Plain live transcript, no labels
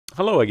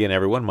Hello again,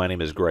 everyone. My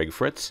name is Greg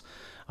Fritz.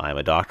 I'm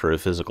a doctor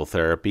of physical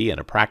therapy and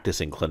a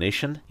practicing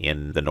clinician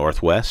in the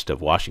northwest of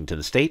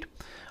Washington State.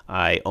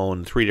 I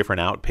own 3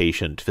 different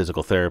outpatient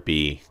physical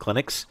therapy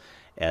clinics,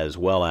 as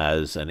well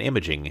as an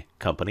imaging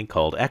company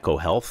called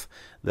EchoHealth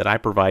that I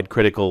provide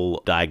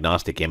critical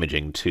diagnostic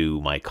imaging to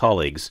my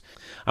colleagues.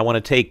 I want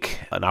to take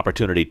an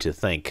opportunity to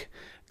thank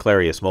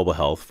Clarius Mobile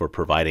Health for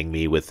providing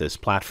me with this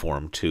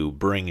platform to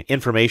bring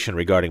information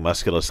regarding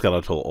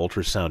musculoskeletal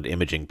ultrasound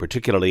imaging,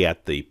 particularly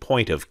at the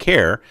point of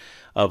care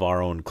of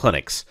our own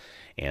clinics.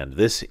 And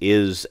this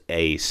is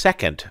a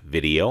second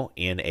video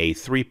in a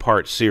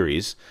 3-part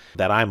series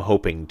that I'm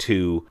hoping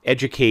to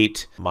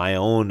educate my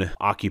own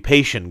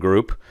occupation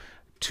group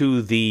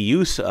to the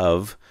use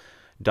of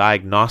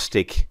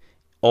diagnostic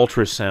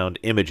ultrasound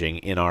imaging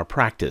in our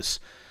practice.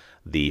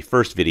 The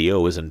first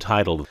video is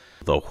entitled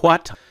 "The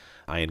What?"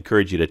 I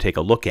encourage you to take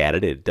a look at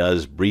it. It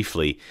does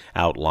briefly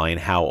outline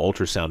how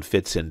ultrasound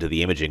fits into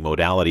the imaging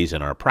modalities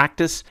in our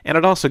practice, and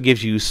it also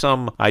gives you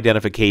some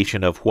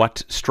identification of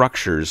what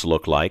structures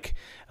look like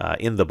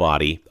in the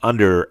body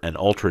under an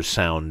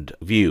ultrasound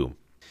view.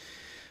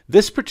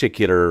 This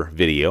particular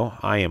video,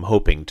 I am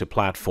hoping to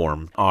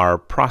platform our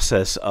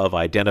process of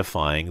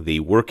identifying the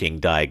working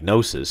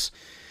diagnosis,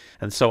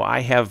 and so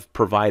I have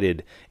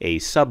provided a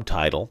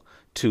subtitle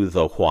to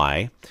the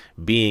why,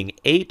 being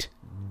 8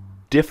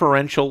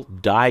 differential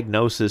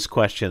diagnosis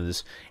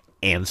questions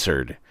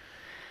answered.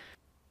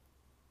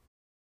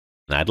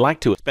 And I'd like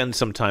to spend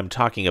some time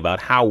talking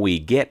about how we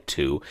get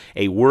to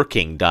a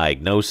working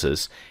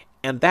diagnosis,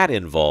 and that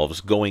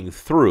involves going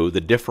through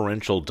the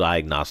differential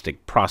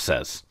diagnostic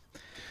process.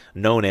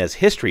 Known as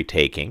history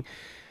taking,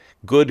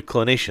 good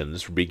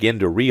clinicians begin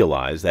to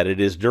realize that it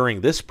is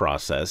during this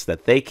process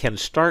that they can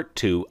start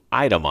to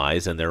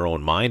itemize in their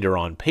own mind or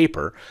on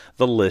paper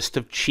the list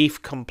of chief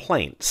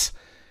complaints.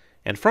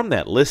 And from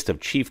that list of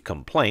chief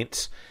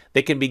complaints,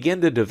 they can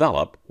begin to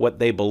develop what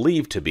they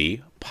believe to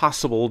be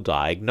possible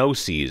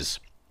diagnoses.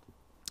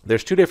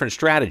 There's 2 different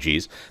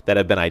strategies that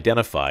have been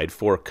identified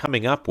for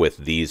coming up with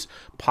these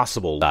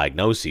possible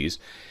diagnoses,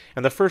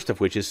 and the first of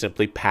which is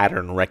simply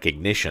pattern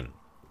recognition.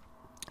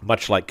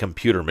 Much like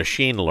computer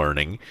machine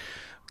learning,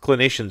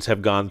 clinicians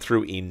have gone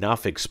through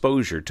enough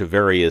exposure to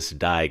various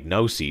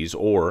diagnoses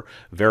or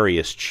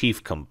various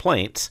chief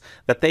complaints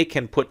that they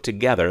can put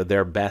together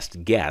their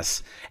best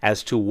guess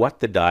as to what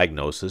the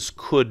diagnosis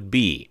could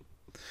be.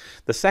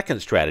 The second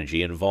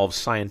strategy involves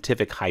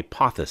scientific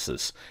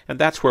hypothesis, and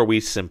that's where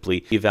we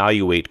simply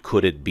evaluate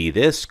could it be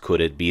this,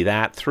 could it be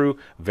that, through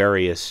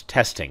various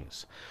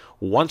testings.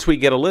 Once we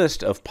get a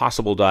list of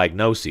possible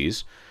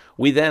diagnoses,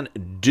 we then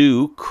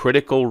do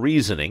critical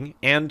reasoning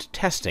and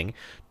testing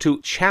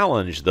to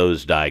challenge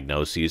those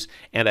diagnoses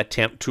and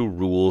attempt to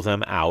rule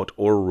them out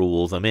or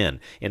rule them in.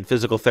 In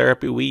physical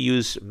therapy, we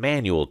use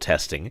manual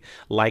testing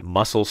like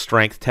muscle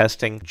strength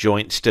testing,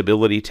 joint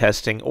stability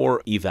testing,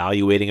 or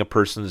evaluating a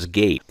person's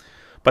gait.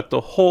 But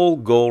the whole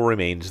goal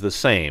remains the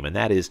same, and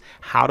that is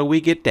how do we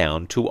get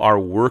down to our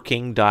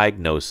working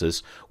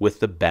diagnosis with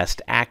the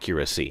best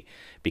accuracy?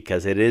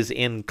 Because it is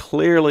in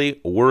clearly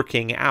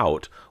working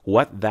out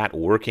what that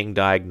working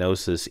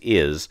diagnosis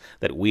is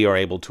that we are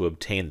able to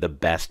obtain the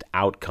best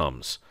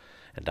outcomes.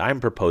 And I'm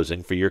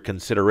proposing for your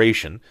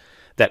consideration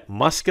that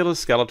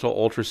musculoskeletal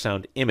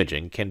ultrasound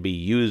imaging can be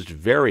used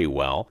very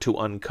well to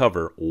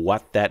uncover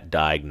what that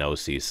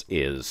diagnosis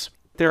is.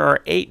 There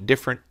are 8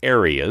 different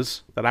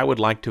areas that I would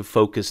like to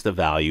focus the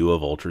value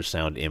of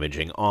ultrasound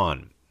imaging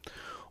on.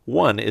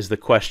 One is the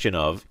question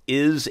of,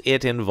 is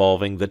it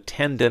involving the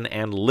tendon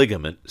and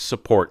ligament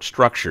support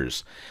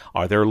structures?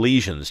 Are there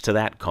lesions to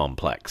that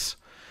complex?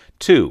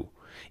 2,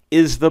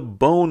 is the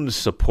bone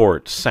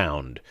support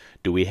sound?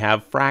 Do we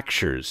have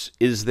fractures?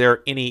 Is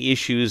there any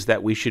issues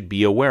that we should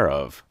be aware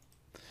of?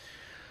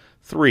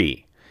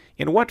 3,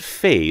 in what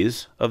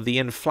phase of the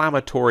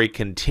inflammatory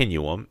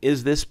continuum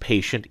is this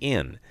patient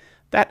in?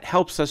 That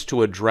helps us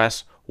to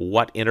address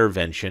what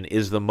intervention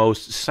is the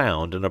most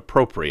sound and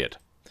appropriate.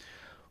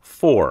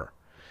 4,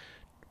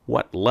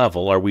 what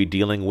level are we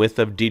dealing with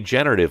of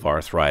degenerative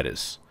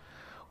arthritis?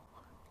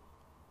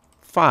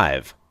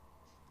 5,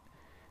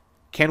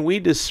 can we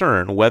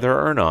discern whether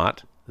or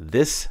not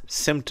this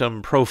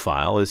symptom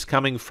profile is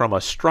coming from a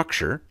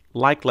structure,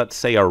 like let's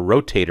say a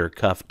rotator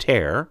cuff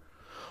tear,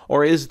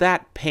 or is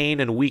that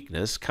pain and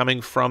weakness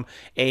coming from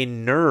a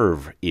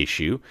nerve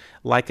issue,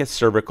 like a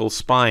cervical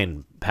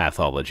spine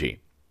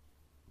pathology?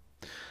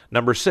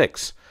 Number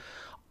 6,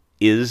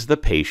 is the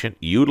patient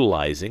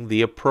utilizing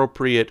the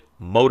appropriate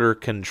motor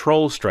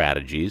control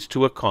strategies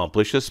to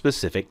accomplish a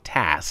specific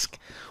task?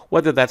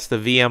 Whether that's the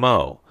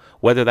VMO,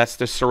 whether that's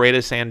the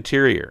serratus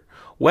anterior,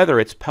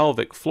 whether it's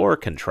pelvic floor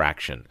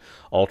contraction,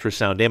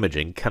 ultrasound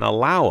imaging can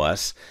allow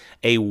us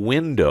a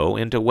window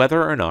into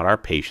whether or not our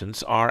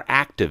patients are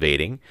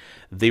activating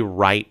the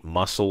right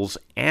muscles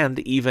and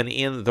even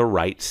in the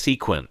right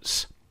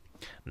sequence.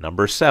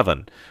 Number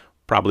 7,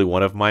 probably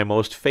one of my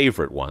most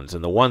favorite ones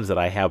and the ones that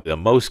I have the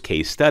most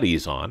case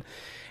studies on,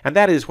 and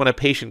that is when a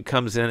patient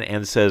comes in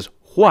and says,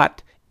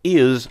 "What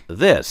is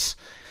this?"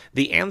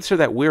 The answer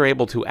that we're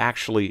able to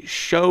actually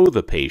show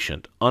the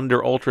patient under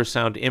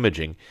ultrasound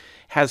imaging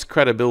has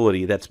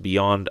credibility that's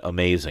beyond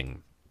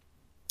amazing.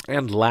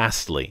 And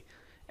lastly,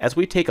 as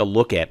we take a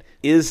look at,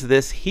 is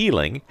this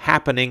healing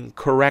happening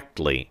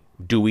correctly?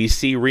 Do we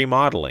see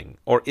remodeling?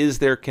 Or is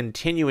there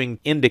continuing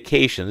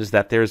indications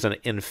that there's an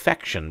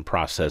infection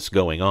process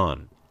going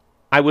on?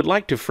 I would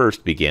like to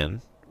first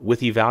begin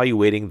with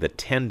evaluating the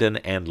tendon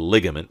and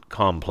ligament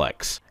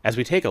complex. As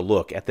we take a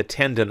look at the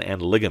tendon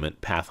and ligament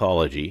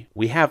pathology,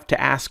 we have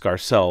to ask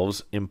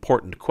ourselves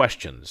important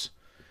questions.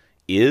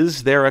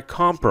 Is there a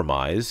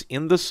compromise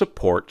in the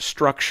support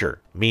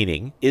structure?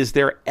 Meaning, is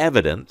there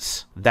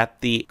evidence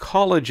that the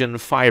collagen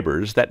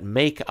fibers that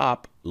make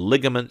up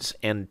ligaments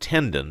and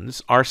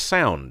tendons are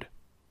sound?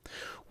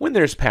 When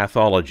there's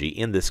pathology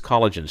in this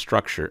collagen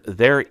structure,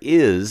 there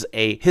is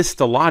a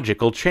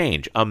histological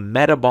change, a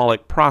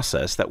metabolic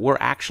process that we're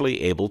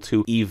actually able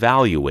to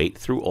evaluate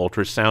through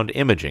ultrasound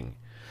imaging.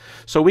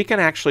 So we can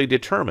actually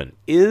determine,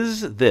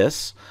 is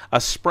this a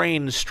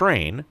sprain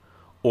strain,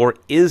 or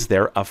is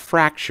there a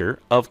fracture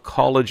of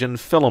collagen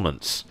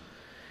filaments?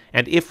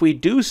 And if we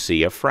do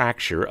see a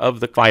fracture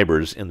of the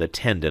fibers in the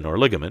tendon or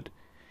ligament,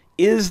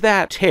 is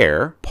that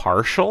tear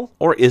partial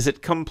or is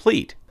it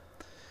complete?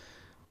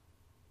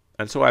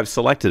 And so I've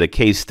selected a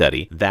case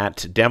study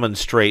that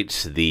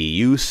demonstrates the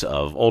use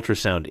of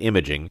ultrasound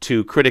imaging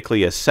to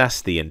critically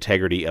assess the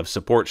integrity of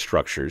support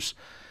structures.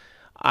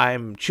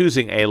 I'm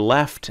choosing a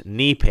left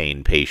knee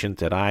pain patient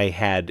that I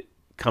had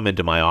come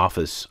into my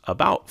office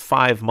about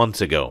 5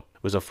 months ago.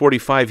 It was a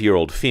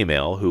 45-year-old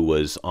female who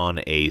was on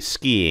a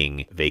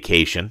skiing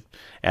vacation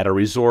at a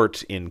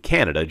resort in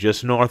Canada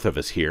just north of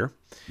us here.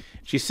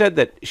 She said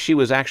that she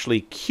was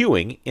actually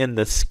queuing in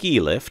the ski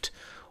lift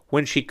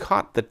when she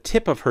caught the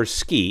tip of her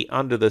ski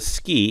under the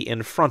ski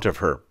in front of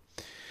her.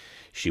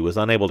 She was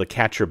unable to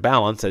catch her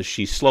balance as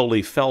she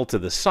slowly fell to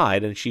the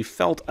side, and she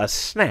felt a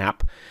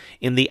snap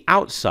in the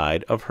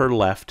outside of her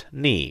left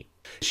knee.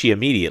 She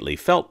immediately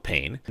felt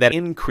pain that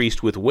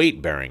increased with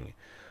weight bearing,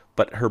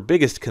 but her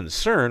biggest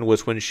concern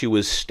was when she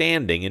was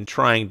standing and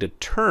trying to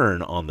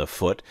turn on the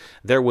foot,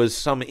 there was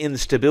some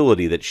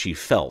instability that she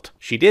felt.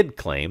 She did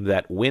claim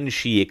that when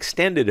she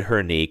extended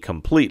her knee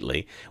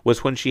completely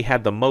was when she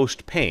had the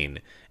most pain,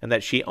 and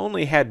that she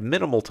only had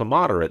minimal to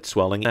moderate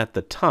swelling at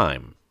the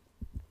time.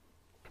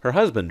 Her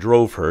husband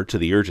drove her to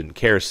the urgent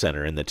care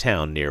center in the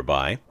town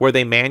nearby, where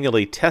they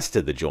manually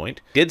tested the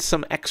joint, did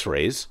some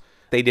x-rays.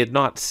 They did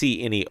not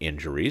see any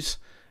injuries,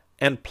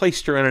 and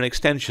placed her in an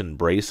extension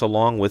brace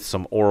along with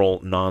some oral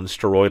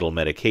non-steroidal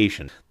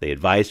medication. They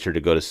advised her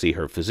to go to see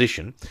her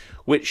physician,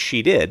 which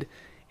she did,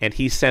 and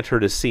he sent her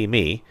to see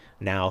me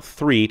now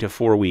 3 to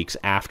 4 weeks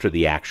after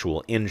the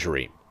actual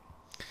injury.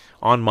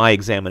 On my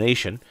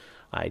examination,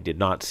 I did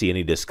not see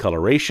any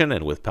discoloration,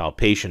 and with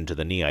palpation to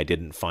the knee I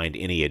didn't find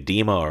any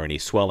edema or any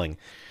swelling,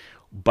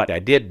 but I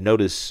did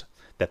notice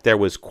that there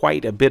was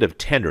quite a bit of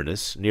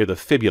tenderness near the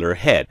fibular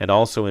head and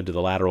also into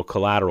the lateral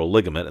collateral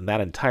ligament, and that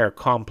entire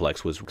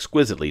complex was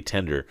exquisitely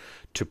tender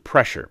to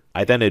pressure.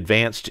 I then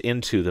advanced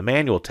into the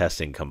manual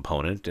testing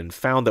component and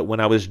found that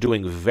when I was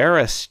doing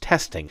varus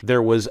testing,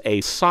 there was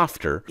a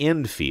softer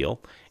end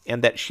feel,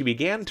 and that she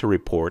began to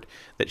report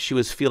that she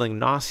was feeling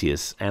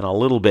nauseous and a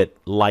little bit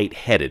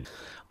lightheaded.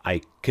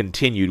 I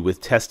continued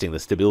with testing the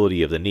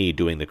stability of the knee,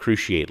 doing the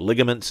cruciate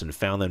ligaments, and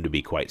found them to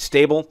be quite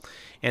stable,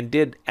 and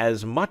did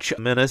as much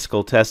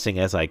meniscal testing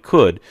as I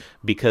could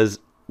because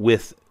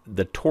with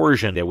the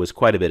torsion there was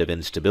quite a bit of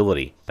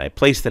instability. I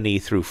placed the knee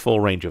through full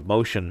range of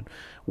motion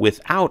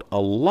without a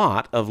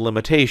lot of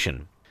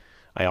limitation.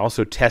 I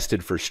also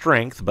tested for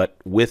strength, but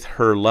with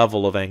her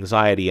level of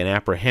anxiety and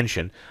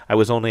apprehension, I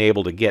was only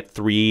able to get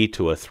 3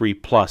 to a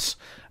 3+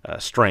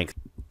 strength.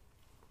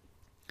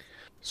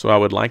 So I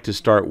would like to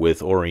start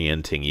with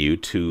orienting you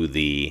to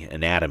the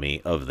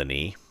anatomy of the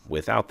knee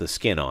without the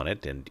skin on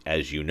it, and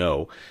as you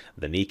know,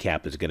 the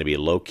kneecap is going to be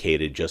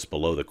located just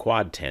below the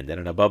quad tendon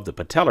and above the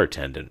patellar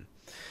tendon.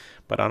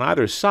 But on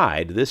either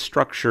side, this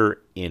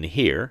structure in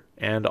here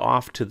and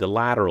off to the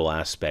lateral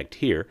aspect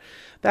here,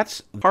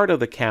 that's part of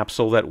the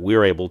capsule that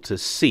we're able to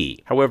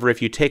see. However,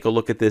 if you take a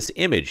look at this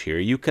image here,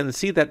 you can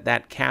see that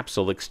that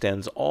capsule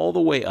extends all the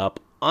way up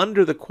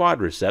under the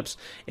quadriceps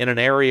in an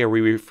area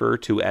we refer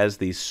to as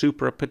the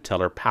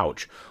suprapatellar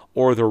pouch,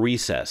 or the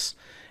recess.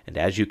 And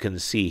as you can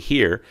see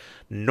here,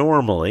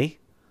 normally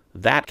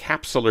that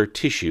capsular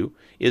tissue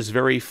is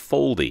very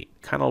foldy,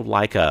 kind of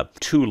like a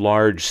too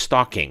large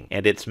stocking,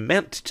 and it's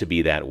meant to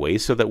be that way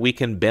so that we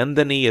can bend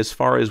the knee as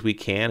far as we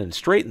can and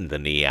straighten the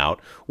knee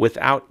out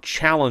without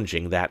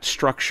challenging that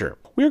structure.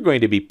 We're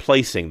going to be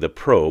placing the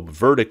probe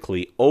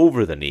vertically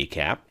over the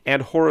kneecap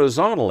and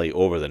horizontally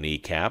over the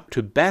kneecap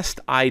to best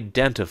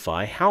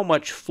identify how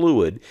much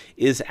fluid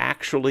is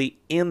actually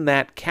in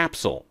that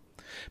capsule.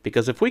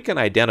 Because if we can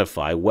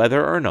identify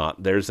whether or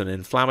not there's an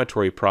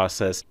inflammatory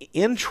process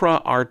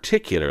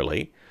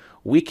intra-articularly,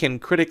 we can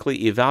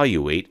critically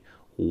evaluate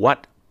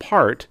what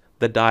part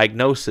the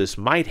diagnosis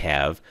might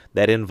have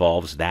that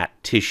involves that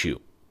tissue.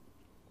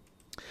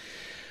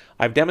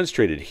 I've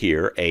demonstrated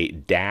here a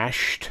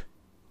dashed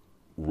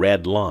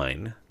red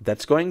line,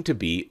 that's going to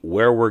be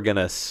where we're going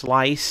to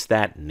slice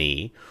that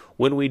knee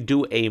when we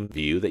do a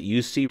view that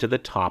you see to the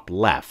top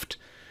left.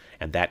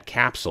 And that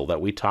capsule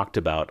that we talked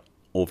about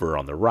over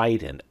on the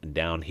right and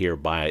down here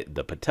by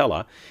the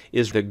patella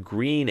is the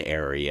green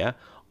area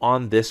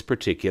on this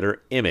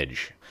particular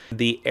image.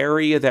 The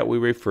area that we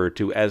refer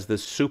to as the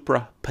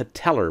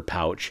suprapatellar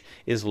pouch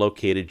is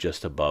located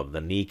just above the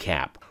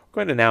kneecap.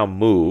 We're going to now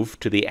move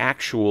to the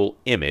actual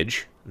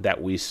image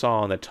that we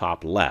saw on the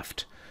top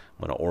left.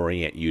 I'm going to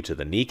orient you to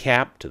the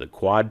kneecap, to the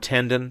quad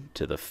tendon,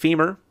 to the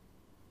femur.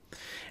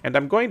 And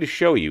I'm going to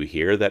show you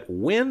here that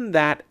when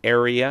that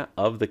area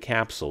of the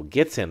capsule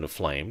gets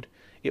inflamed,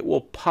 it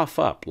will puff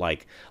up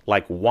like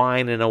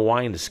wine in a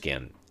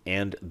wineskin,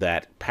 and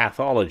that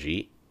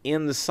pathology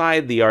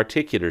inside the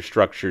articular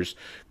structures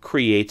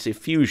creates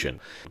effusion.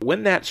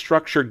 When that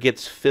structure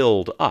gets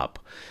filled up,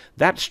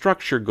 that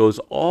structure goes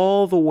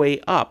all the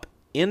way up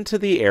into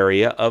the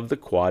area of the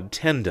quad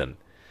tendon.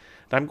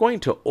 I'm going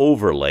to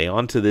overlay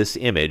onto this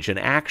image an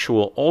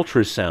actual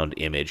ultrasound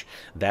image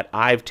that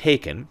I've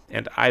taken,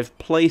 and I've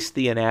placed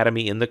the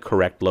anatomy in the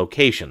correct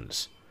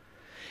locations.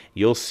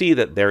 You'll see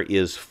that there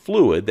is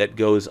fluid that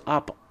goes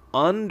up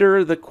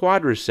under the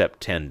quadricep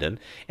tendon,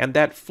 and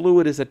that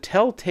fluid is a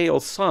telltale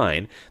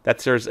sign that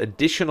there's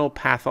additional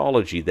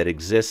pathology that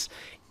exists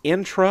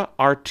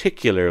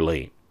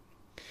intra-articularly.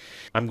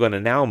 I'm going to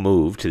now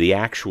move to the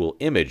actual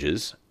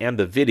images and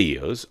the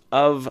videos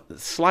of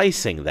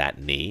slicing that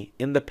knee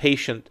in the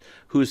patient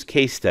whose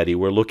case study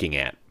we're looking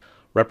at.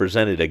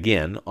 Represented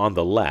again on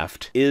the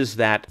left is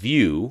that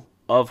view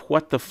of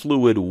what the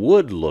fluid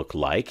would look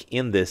like.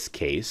 In this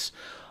case,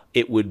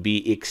 it would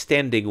be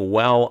extending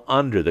well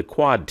under the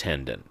quad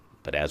tendon.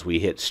 But as we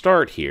hit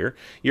start here,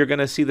 you're going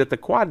to see that the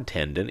quad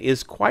tendon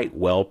is quite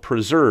well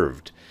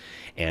preserved.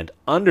 And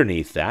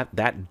underneath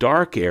that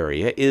dark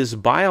area is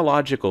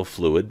biological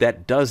fluid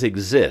that does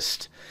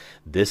exist.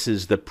 This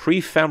is the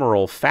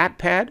prefemoral fat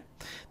pad,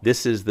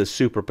 this is the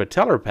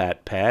suprapatellar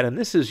fat pad, and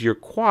this is your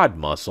quad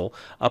muscle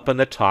up in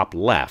the top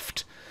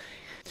left.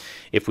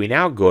 If we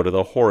now go to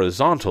the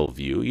horizontal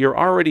view, you're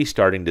already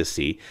starting to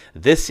see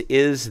this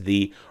is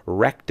the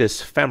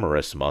rectus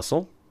femoris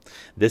muscle.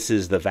 This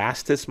is the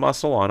vastus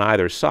muscle on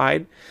either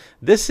side.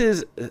 This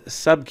is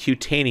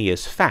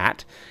subcutaneous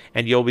fat,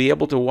 and you'll be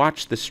able to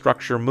watch the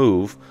structure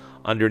move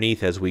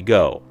underneath as we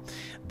go.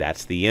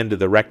 That's the end of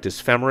the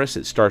rectus femoris.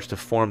 It starts to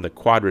form the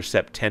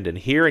quadricep tendon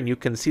here, and you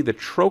can see the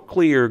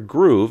trochlear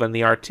groove and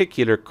the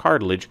articular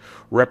cartilage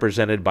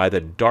represented by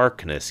the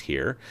darkness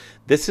here.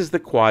 This is the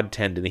quad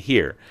tendon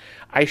here.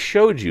 I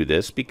showed you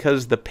this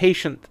because the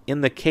patient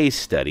in the case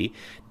study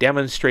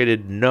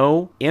demonstrated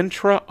no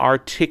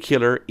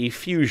intra-articular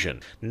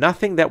effusion,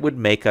 nothing that would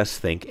make us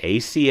think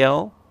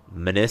ACL,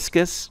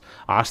 meniscus,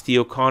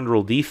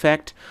 osteochondral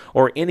defect,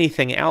 or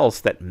anything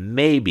else that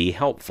may be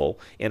helpful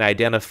in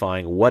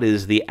identifying what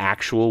is the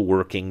actual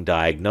working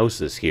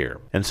diagnosis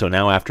here. And so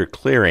now, after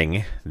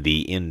clearing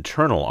the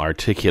internal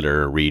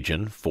articular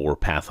region for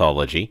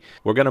pathology,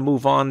 we're going to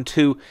move on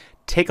to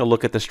take a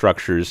look at the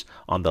structures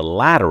on the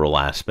lateral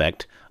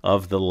aspect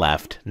of the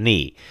left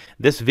knee.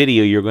 This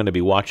video you're going to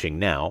be watching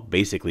now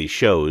basically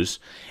shows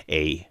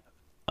a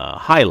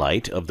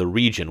highlight of the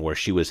region where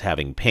she was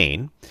having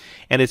pain,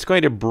 and it's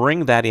going to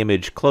bring that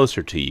image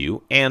closer to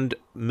you and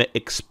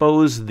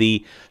expose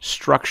the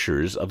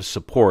structures of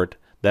support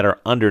that are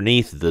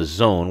underneath the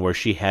zone where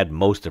she had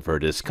most of her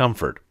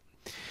discomfort.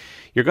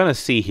 You're going to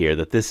see here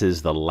that this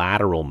is the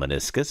lateral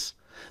meniscus.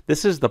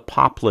 This is the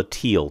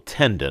popliteal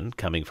tendon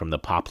coming from the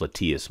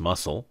popliteus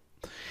muscle,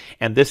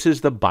 and this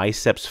is the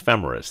biceps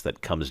femoris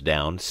that comes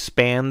down,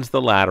 spans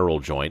the lateral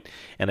joint,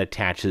 and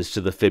attaches to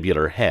the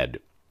fibular head.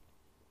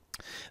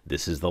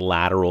 This is the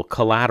lateral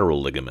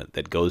collateral ligament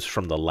that goes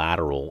from the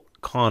lateral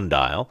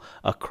condyle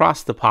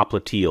across the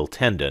popliteal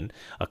tendon,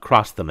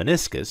 across the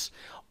meniscus,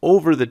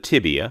 over the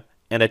tibia,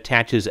 and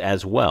attaches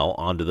as well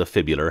onto the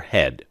fibular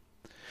head.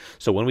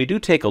 So when we do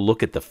take a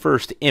look at the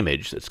first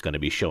image that's going to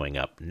be showing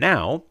up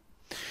now,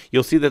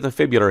 you'll see that the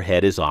fibular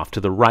head is off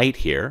to the right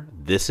here.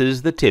 This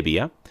is the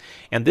tibia,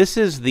 and this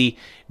is the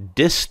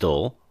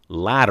distal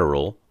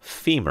lateral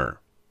femur.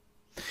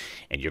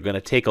 And you're going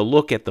to take a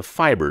look at the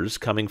fibers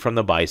coming from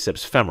the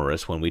biceps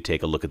femoris when we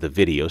take a look at the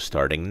video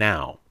starting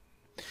now.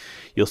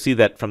 You'll see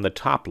that from the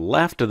top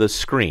left of the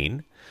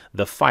screen,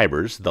 the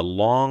fibers, the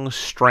long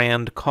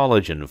strand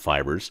collagen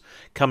fibers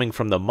coming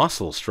from the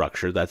muscle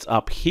structure that's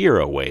up here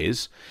a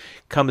ways,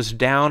 comes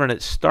down and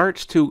it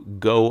starts to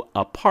go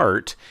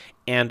apart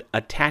and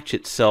attach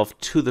itself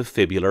to the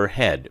fibular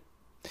head.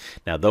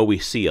 Now, though we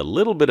see a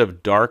little bit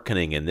of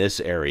darkening in this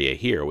area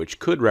here, which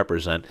could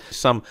represent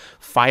some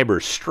fiber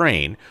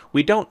strain,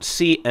 we don't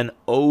see an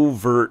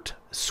overt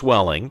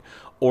swelling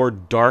or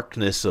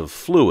darkness of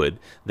fluid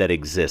that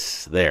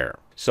exists there.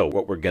 So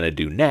what we're going to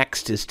do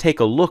next is take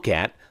a look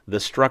at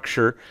the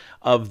structure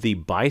of the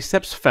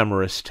biceps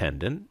femoris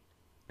tendon,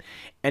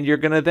 and you're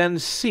going to then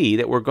see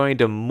that we're going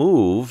to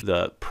move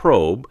the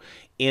probe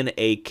in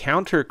a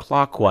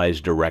counterclockwise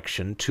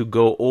direction to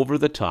go over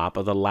the top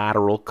of the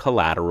lateral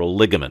collateral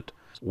ligament.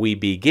 We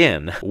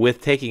begin with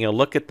taking a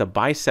look at the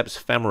biceps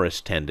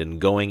femoris tendon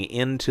going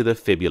into the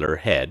fibular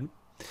head,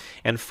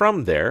 and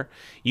from there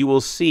you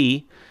will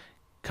see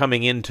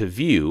coming into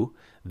view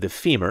the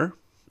femur,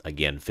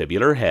 again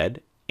fibular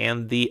head,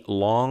 and the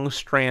long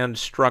strand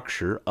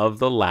structure of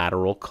the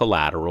lateral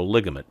collateral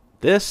ligament.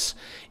 This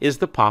is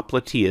the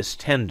popliteus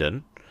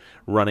tendon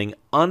running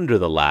under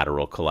the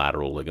lateral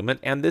collateral ligament,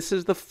 and this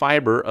is the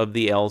fiber of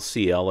the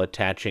LCL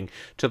attaching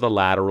to the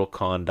lateral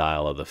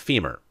condyle of the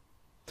femur.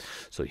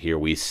 So here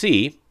we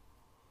see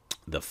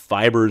the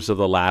fibers of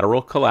the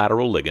lateral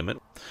collateral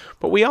ligament,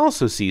 but we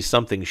also see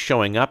something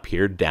showing up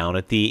here down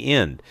at the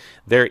end.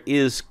 There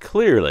is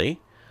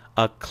clearly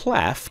a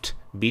cleft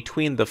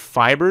between the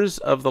fibers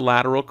of the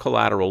lateral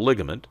collateral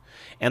ligament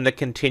and the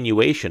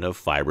continuation of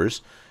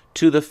fibers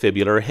to the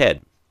fibular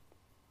head.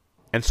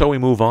 And so we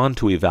move on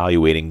to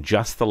evaluating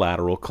just the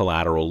lateral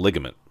collateral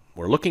ligament.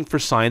 We're looking for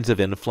signs of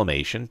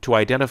inflammation to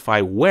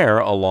identify where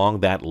along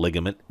that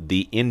ligament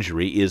the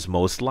injury is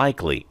most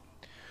likely.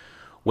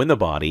 When the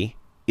body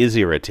is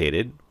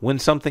irritated, when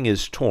something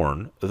is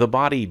torn, the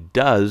body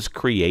does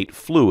create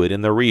fluid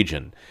in the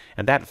region,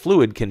 and that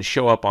fluid can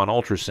show up on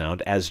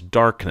ultrasound as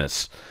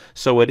darkness.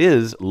 So it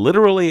is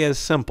literally as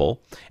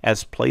simple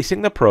as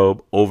placing the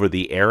probe over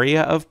the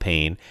area of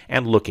pain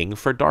and looking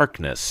for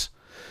darkness.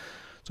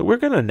 So we're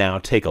going to now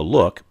take a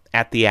look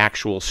at the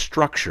actual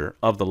structure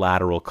of the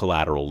lateral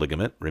collateral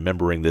ligament,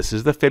 remembering this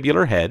is the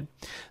fibular head,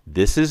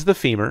 this is the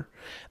femur,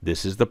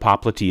 this is the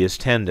popliteus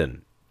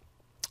tendon.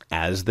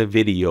 As the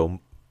video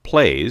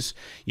plays,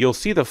 you'll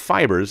see the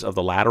fibers of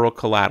the lateral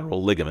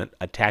collateral ligament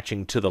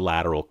attaching to the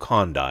lateral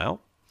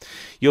condyle.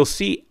 You'll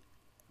see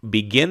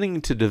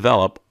beginning to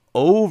develop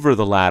over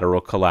the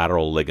lateral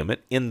collateral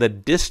ligament in the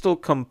distal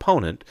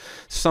component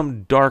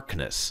some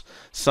darkness,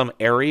 some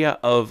area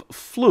of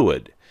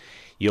fluid.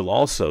 You'll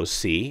also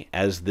see,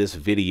 as this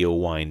video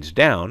winds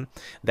down,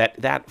 that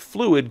that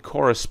fluid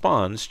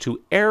corresponds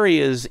to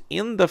areas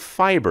in the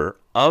fiber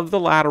of the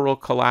lateral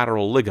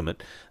collateral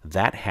ligament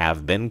that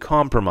have been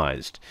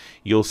compromised.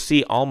 You'll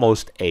see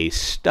almost a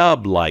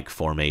stub-like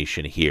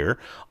formation here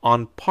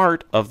on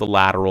part of the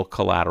lateral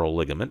collateral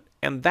ligament,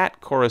 and that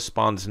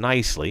corresponds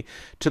nicely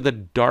to the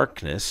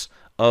darkness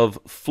of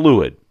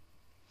fluid.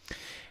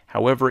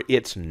 However,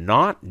 it's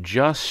not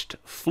just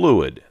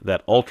fluid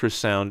that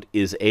ultrasound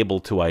is able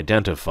to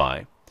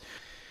identify.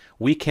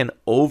 We can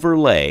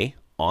overlay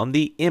on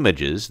the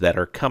images that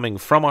are coming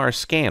from our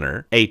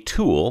scanner a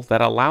tool that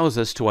allows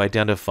us to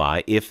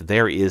identify if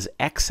there is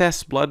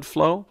excess blood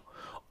flow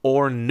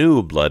or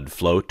new blood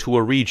flow to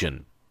a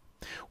region.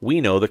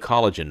 We know the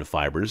collagen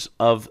fibers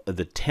of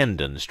the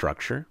tendon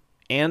structure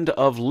and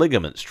of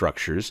ligament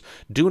structures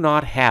do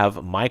not have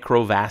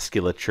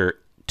microvasculature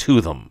to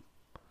them.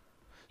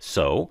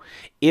 So,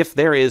 if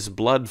there is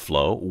blood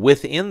flow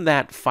within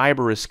that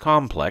fibrous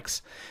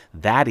complex,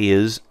 that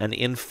is an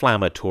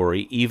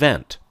inflammatory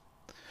event.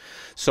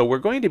 So we're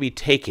going to be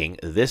taking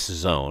this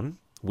zone.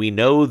 We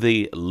know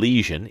the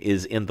lesion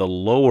is in the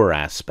lower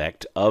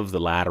aspect of the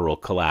lateral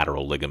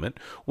collateral ligament.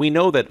 We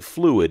know that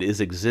fluid is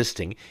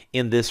existing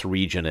in this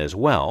region as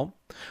well,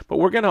 but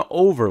we're going to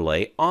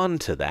overlay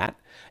onto that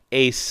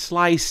a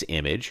slice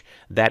image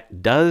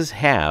that does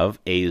have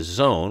a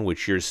zone,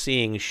 which you're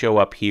seeing show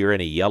up here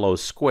in a yellow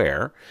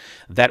square,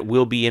 that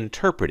will be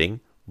interpreting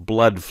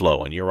blood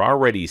flow. And you're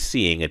already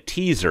seeing a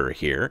teaser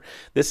here.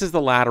 This is the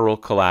lateral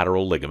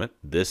collateral ligament.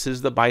 This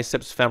is the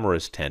biceps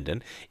femoris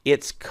tendon.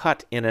 It's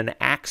cut in an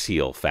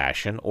axial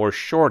fashion or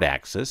short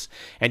axis.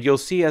 And you'll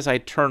see as I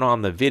turn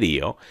on the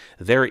video,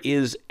 there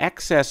is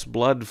excess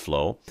blood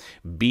flow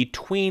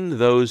between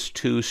those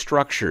two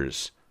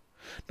structures.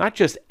 Not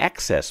just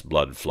excess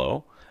blood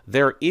flow,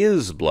 there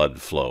is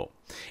blood flow,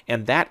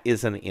 and that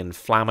is an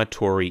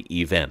inflammatory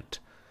event.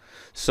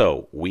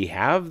 So we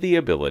have the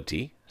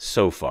ability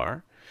so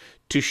far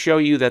to show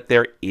you that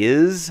there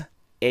is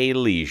a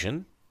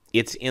lesion.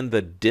 It's in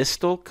the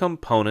distal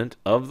component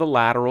of the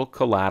lateral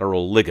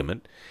collateral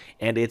ligament,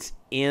 and it's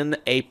in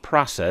a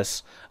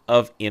process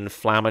of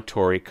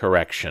inflammatory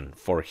correction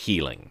for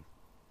healing.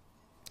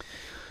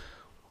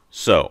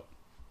 So,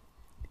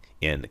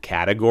 in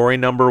category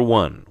number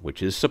 1,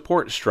 which is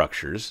support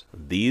structures,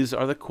 these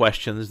are the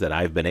questions that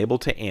I've been able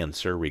to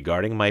answer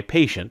regarding my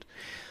patient.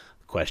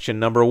 Question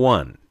number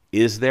 1,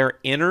 is there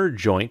inner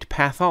joint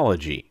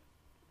pathology?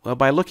 Well,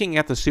 by looking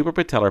at the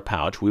suprapatellar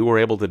pouch, we were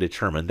able to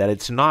determine that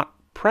it's not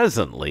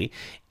presently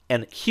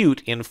an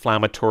acute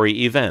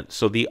inflammatory event,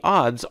 so the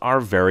odds are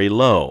very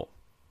low.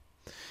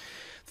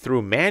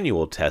 Through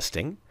manual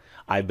testing,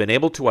 I've been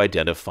able to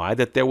identify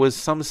that there was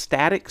some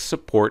static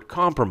support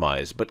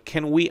compromise, but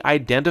can we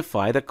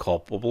identify the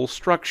culpable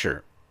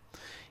structure?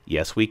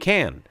 Yes, we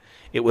can.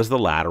 It was the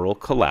lateral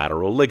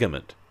collateral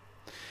ligament.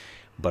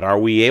 But are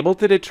we able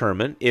to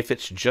determine if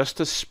it's just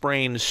a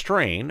sprain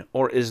strain,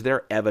 or is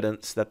there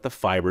evidence that the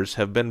fibers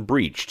have been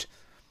breached?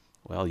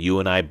 Well, you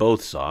and I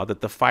both saw that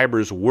the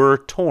fibers were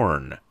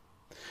torn.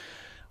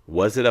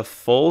 Was it a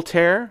full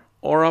tear,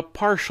 or a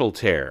partial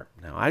tear?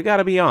 Now, I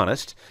gotta be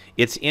honest,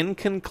 it's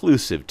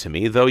inconclusive to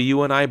me, though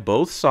you and I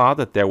both saw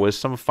that there was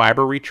some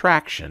fiber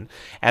retraction.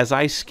 As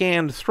I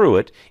scanned through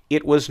it,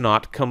 it was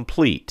not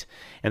complete,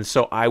 and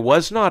so I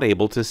was not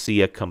able to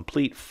see a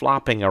complete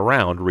flopping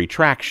around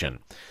retraction.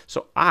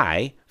 So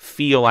I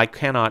feel I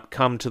cannot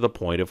come to the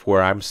point of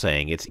where I'm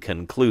saying it's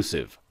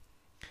conclusive.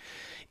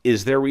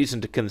 Is there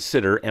reason to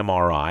consider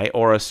MRI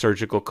or a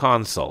surgical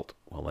consult?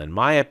 Well, in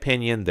my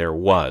opinion, there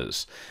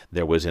was.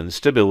 There was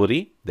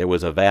instability, there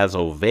was a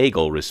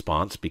vasovagal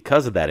response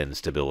because of that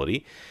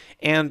instability,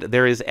 and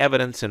there is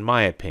evidence, in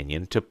my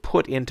opinion, to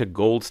put into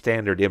gold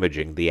standard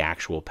imaging the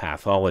actual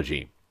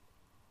pathology.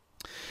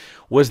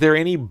 Was there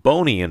any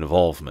bony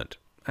involvement?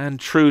 And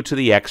true to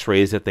the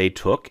x-rays that they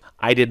took,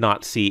 I did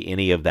not see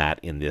any of that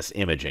in this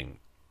imaging.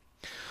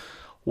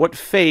 What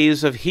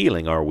phase of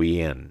healing are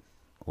we in?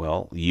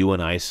 Well, you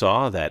and I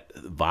saw that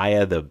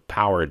via the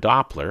power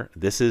Doppler,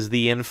 this is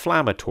the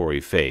inflammatory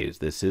phase.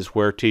 This is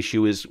where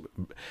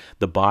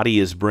the body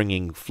is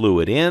bringing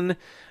fluid in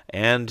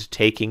and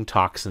taking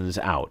toxins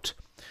out.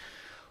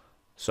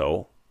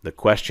 So the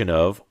question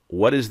of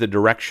what is the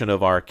direction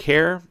of our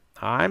care?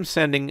 I'm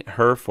sending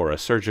her for a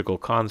surgical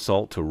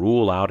consult to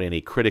rule out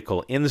any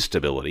critical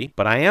instability,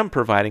 but I am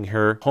providing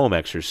her home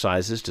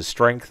exercises to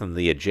strengthen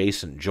the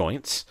adjacent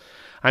joints.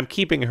 I'm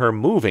keeping her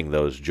moving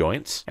those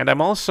joints, and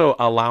I'm also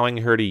allowing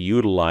her to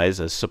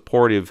utilize a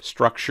supportive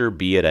structure,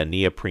 be it a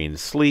neoprene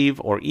sleeve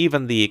or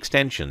even the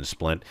extension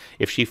splint,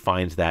 if she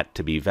finds that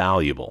to be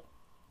valuable.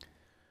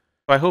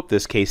 I hope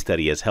this case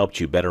study has helped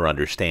you better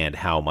understand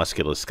how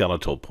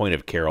musculoskeletal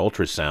point-of-care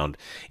ultrasound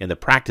in the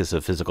practice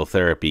of physical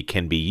therapy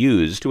can be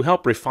used to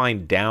help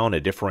refine down a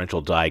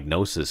differential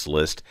diagnosis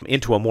list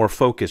into a more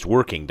focused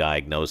working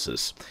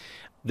diagnosis.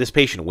 This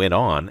patient went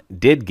on,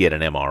 did get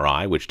an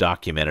MRI, which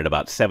documented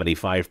about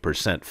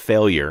 75%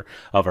 failure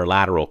of her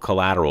lateral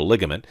collateral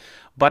ligament,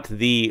 but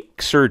the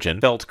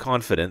surgeon felt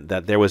confident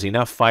that there was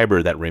enough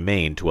fiber that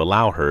remained to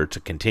allow her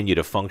to continue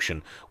to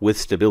function with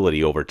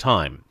stability over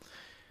time.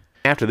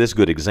 After this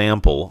good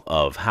example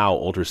of how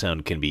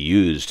ultrasound can be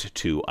used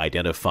to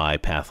identify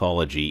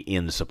pathology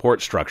in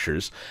support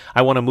structures,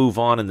 I want to move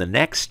on in the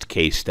next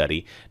case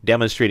study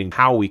demonstrating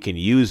how we can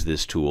use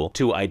this tool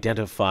to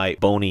identify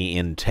bony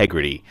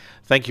integrity.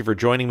 Thank you for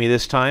joining me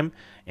this time,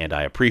 and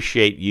I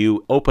appreciate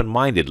you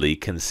open-mindedly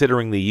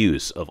considering the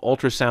use of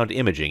ultrasound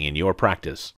imaging in your practice.